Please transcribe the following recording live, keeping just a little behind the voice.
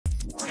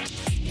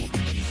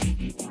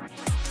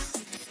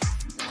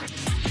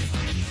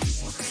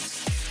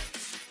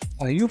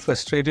Are you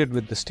frustrated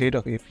with the state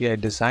of API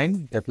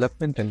design,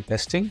 development, and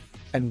testing,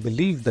 and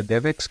believe the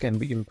DevEx can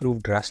be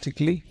improved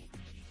drastically?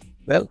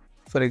 Well,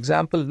 for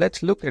example,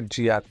 let's look at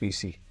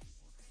gRPC.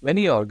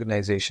 Many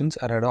organizations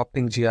are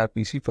adopting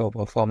gRPC for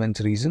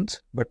performance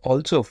reasons, but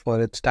also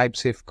for its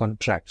type-safe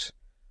contracts.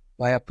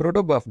 Via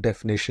protobuf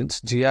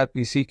definitions,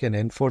 gRPC can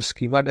enforce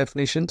schema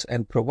definitions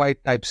and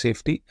provide type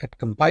safety at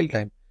compile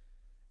time,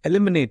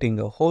 eliminating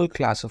a whole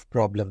class of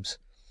problems.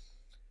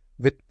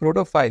 With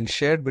proto files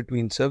shared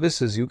between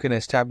services, you can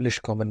establish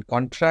common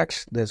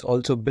contracts. There's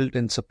also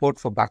built-in support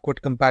for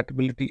backward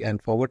compatibility and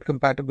forward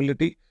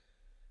compatibility,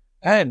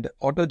 and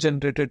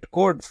auto-generated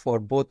code for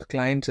both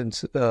clients and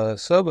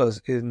servers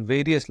in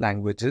various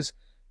languages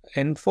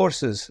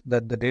enforces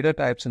that the data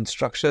types and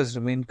structures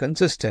remain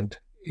consistent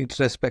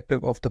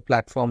irrespective of the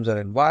platforms or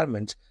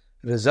environments,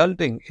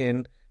 resulting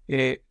in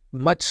a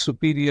much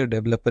superior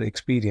developer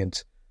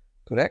experience.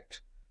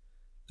 Correct?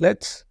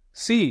 Let's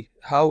see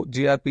how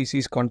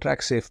gRPC's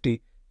contract safety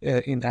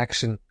in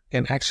action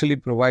can actually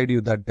provide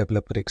you that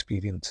developer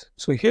experience.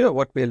 So here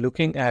what we're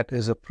looking at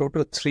is a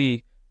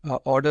Proto3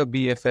 order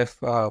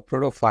BFF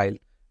proto file,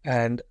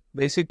 and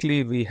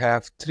basically we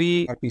have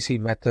three RPC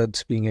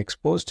methods being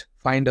exposed: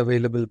 find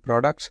available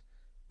products,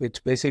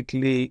 which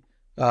basically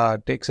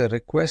takes a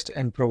request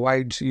and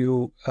provides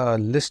you a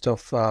list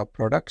of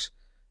products;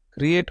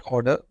 create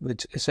order,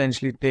 which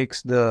essentially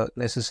takes the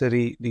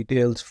necessary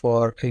details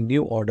for a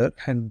new order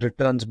and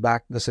returns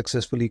back the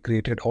successfully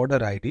created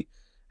order ID;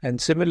 and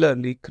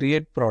similarly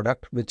create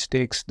product, which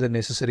takes the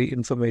necessary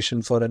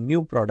information for a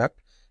new product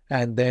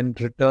and then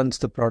returns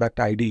the product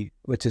ID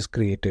which is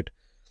created.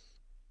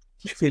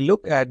 If we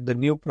look at the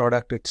new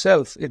product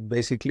itself, it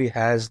basically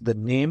has the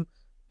name,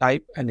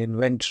 type, and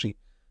inventory.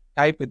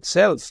 Type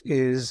itself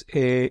is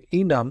a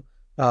enum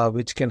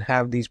which can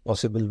have these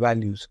possible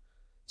values.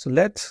 So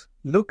let's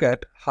look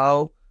at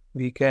how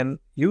we can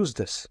use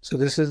this. So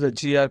this is the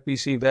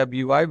gRPC web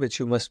UI, which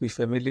you must be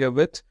familiar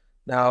with.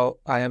 Now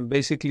I am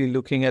basically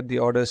looking at the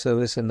order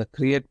service and the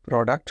create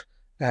product,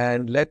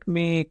 and let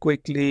me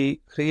quickly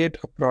create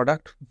a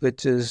product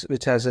which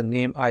has a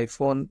name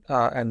iPhone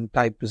and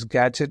type is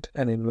gadget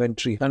and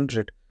inventory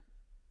 100.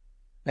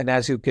 And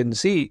as you can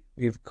see,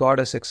 we've got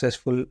a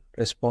successful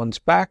response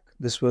back.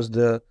 This was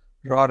the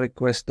raw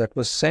request that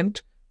was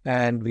sent,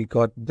 and we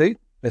got the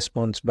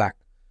response back.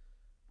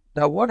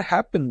 Now, what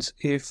happens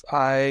if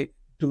I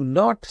do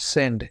not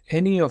send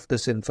any of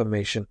this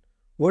information?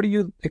 What do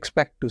you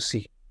expect to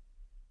see?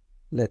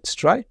 Let's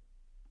try.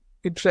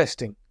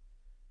 Interesting.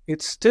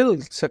 It's still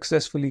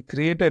successfully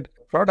created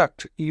a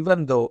product,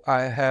 even though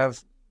I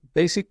have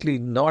basically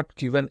not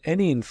given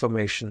any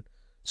information.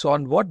 So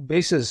on what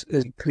basis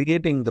is it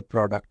creating the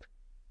product?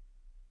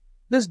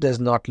 This does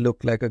not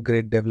look like a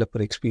great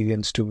developer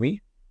experience to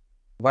me.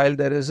 While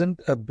there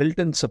isn't a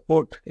built-in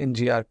support in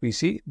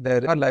gRPC,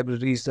 there are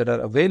libraries that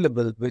are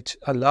available which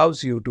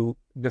allows you to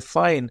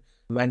define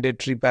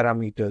mandatory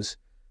parameters.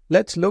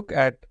 Let's look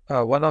at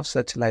one of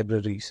such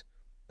libraries.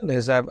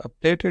 Is I've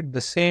updated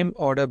the same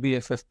order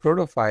BFF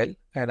proto file,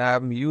 and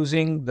I'm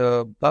using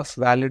the buff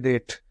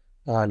validate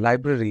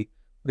library,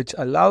 which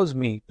allows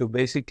me to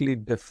basically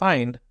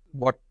define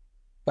what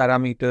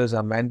parameters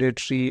are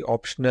mandatory,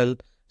 optional.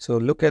 So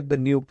look at the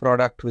new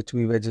product which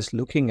we were just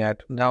looking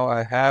at. Now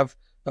I have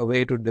a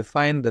way to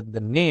define that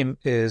the name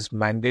is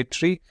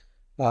mandatory,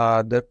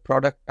 the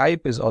product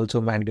type is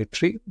also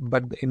mandatory,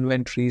 but the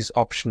inventory is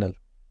optional.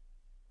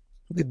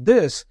 With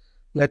this,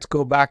 let's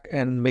go back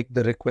and make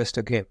the request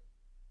again.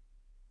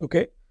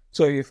 Okay,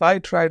 so if I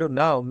try to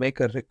now make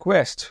a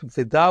request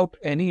without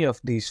any of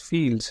these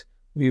fields,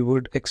 we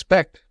would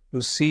expect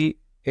to see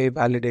a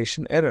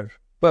validation error.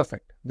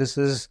 Perfect. This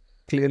is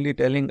clearly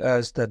telling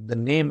us that the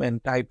name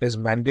and type is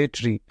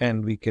mandatory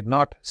and we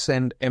cannot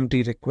send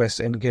empty requests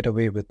and get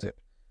away with it.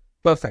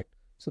 Perfect.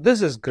 So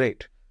this is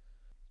great.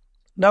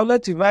 Now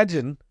let's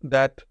imagine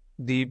that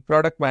the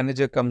product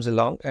manager comes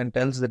along and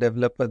tells the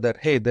developer that,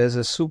 hey, there's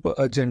a super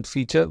urgent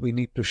feature we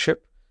need to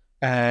ship.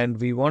 And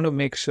we want to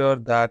make sure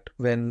that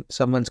when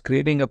someone's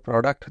creating a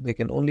product, they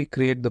can only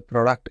create the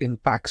product in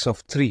packs of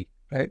 3,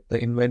 right? The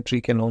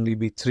inventory can only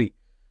be 3.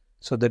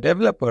 So the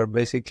developer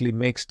basically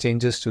makes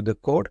changes to the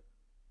code.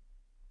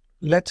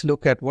 Let's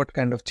look at what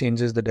kind of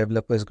changes the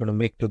developer is going to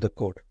make to the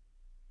code.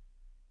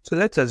 So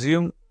let's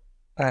assume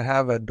I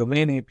have a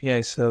domain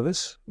API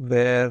service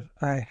where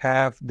I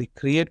have the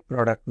create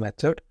product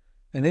method.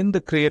 And in the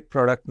create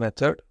product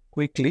method,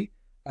 quickly,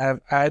 I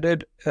have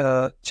added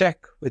a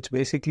check which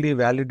basically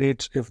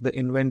validates if the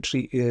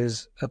inventory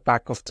is a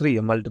pack of 3,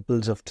 a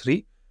multiples of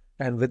 3.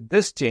 And with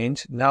this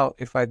change, now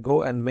if I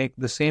go and make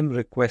the same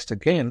request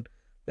again,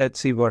 let's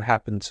see what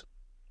happens.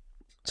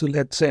 So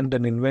let's send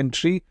an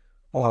inventory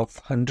of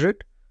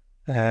 100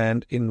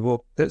 and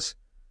invoke this.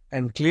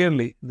 And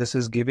clearly, this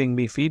is giving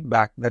me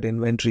feedback that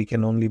inventory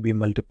can only be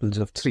multiples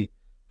of 3.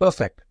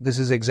 Perfect. This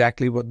is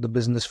exactly what the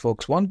business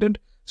folks wanted.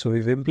 So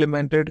we've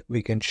implemented,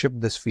 we can ship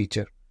this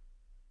feature.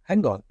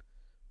 Hang on.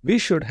 We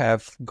should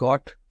have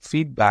got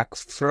feedback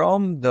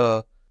from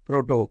the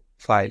proto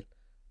file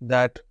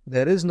that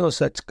there is no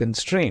such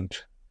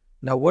constraint.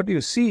 Now what you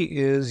see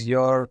is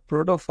your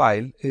proto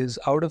file is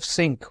out of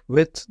sync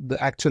with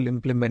the actual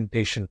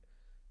implementation,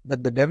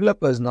 but the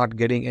developer is not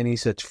getting any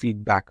such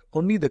feedback.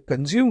 Only the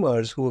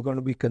consumers who are going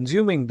to be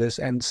consuming this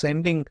and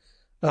sending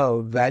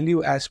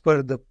value as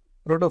per the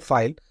proto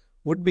file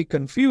would be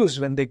confused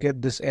when they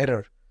get this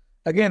error.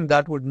 Again,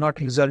 that would not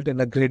result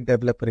in a great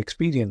developer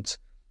experience.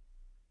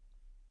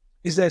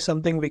 Is there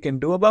something we can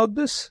do about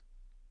this?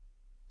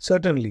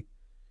 Certainly.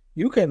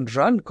 You can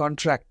run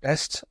contract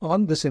tests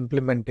on this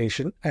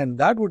implementation, and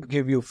that would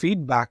give you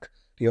feedback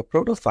your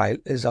proto file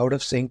is out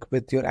of sync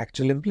with your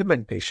actual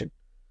implementation.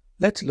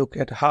 Let's look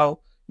at how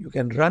you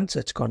can run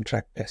such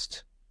contract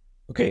tests.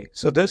 Okay,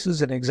 so this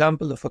is an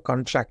example of a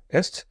contract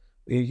test.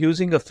 We're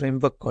using a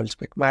framework called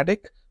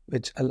Specmatic,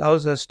 which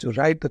allows us to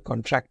write the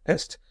contract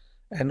test.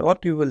 And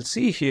what you will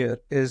see here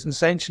is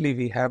essentially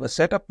we have a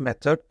setup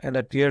method and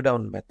a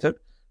teardown method.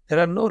 There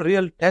are no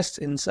real tests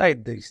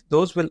inside these.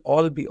 Those will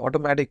all be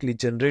automatically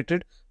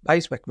generated by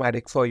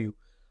Specmatic for you.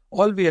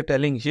 All we are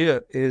telling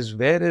here is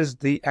where is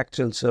the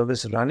actual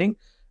service running,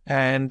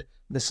 and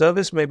the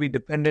service may be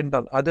dependent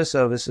on other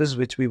services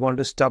which we want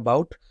to stub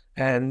out,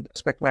 and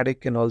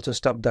Specmatic can also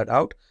stub that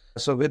out.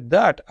 So with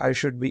that, I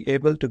should be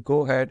able to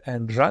go ahead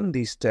and run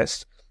these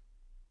tests.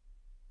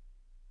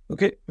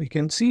 Okay, we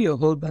can see a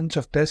whole bunch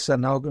of tests are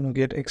now going to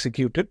get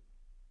executed.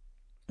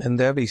 And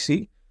there we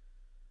see.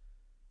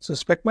 So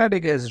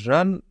Specmatic has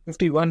run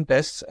 51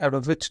 tests, out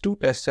of which 2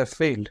 tests have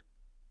failed.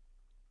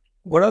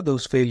 What are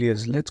those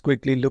failures? Let's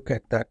quickly look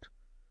at that.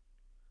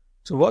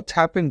 So what's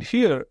happened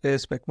here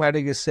is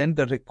Specmatic has sent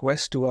a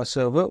request to our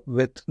server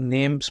with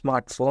name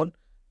smartphone,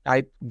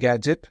 type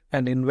gadget,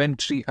 and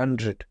inventory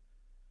 100.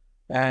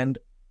 And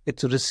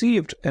it's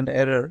received an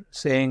error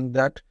saying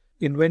that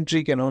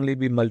inventory can only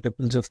be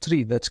multiples of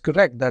 3. That's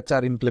correct. That's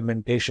our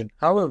implementation.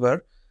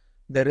 However,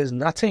 there is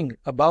nothing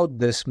about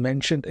this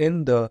mentioned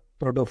in the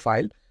proto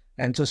file.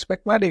 And so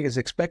Specmatic is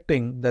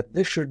expecting that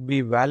this should be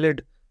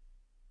valid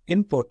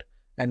input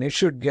and it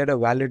should get a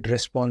valid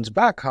response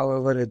back.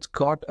 However, it's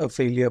got a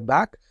failure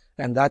back,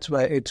 and that's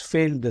why it's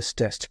failed this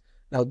test.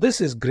 Now,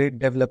 this is great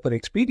developer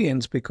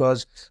experience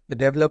because the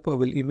developer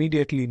will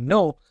immediately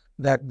know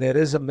that there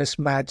is a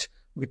mismatch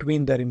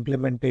between their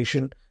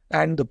implementation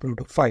and the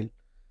proto file.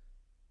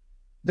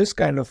 This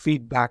kind of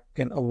feedback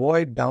can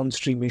avoid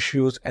downstream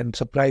issues and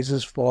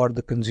surprises for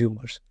the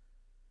consumers.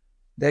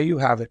 There you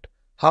have it,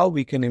 how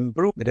we can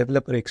improve the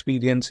developer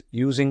experience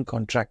using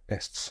contract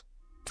tests.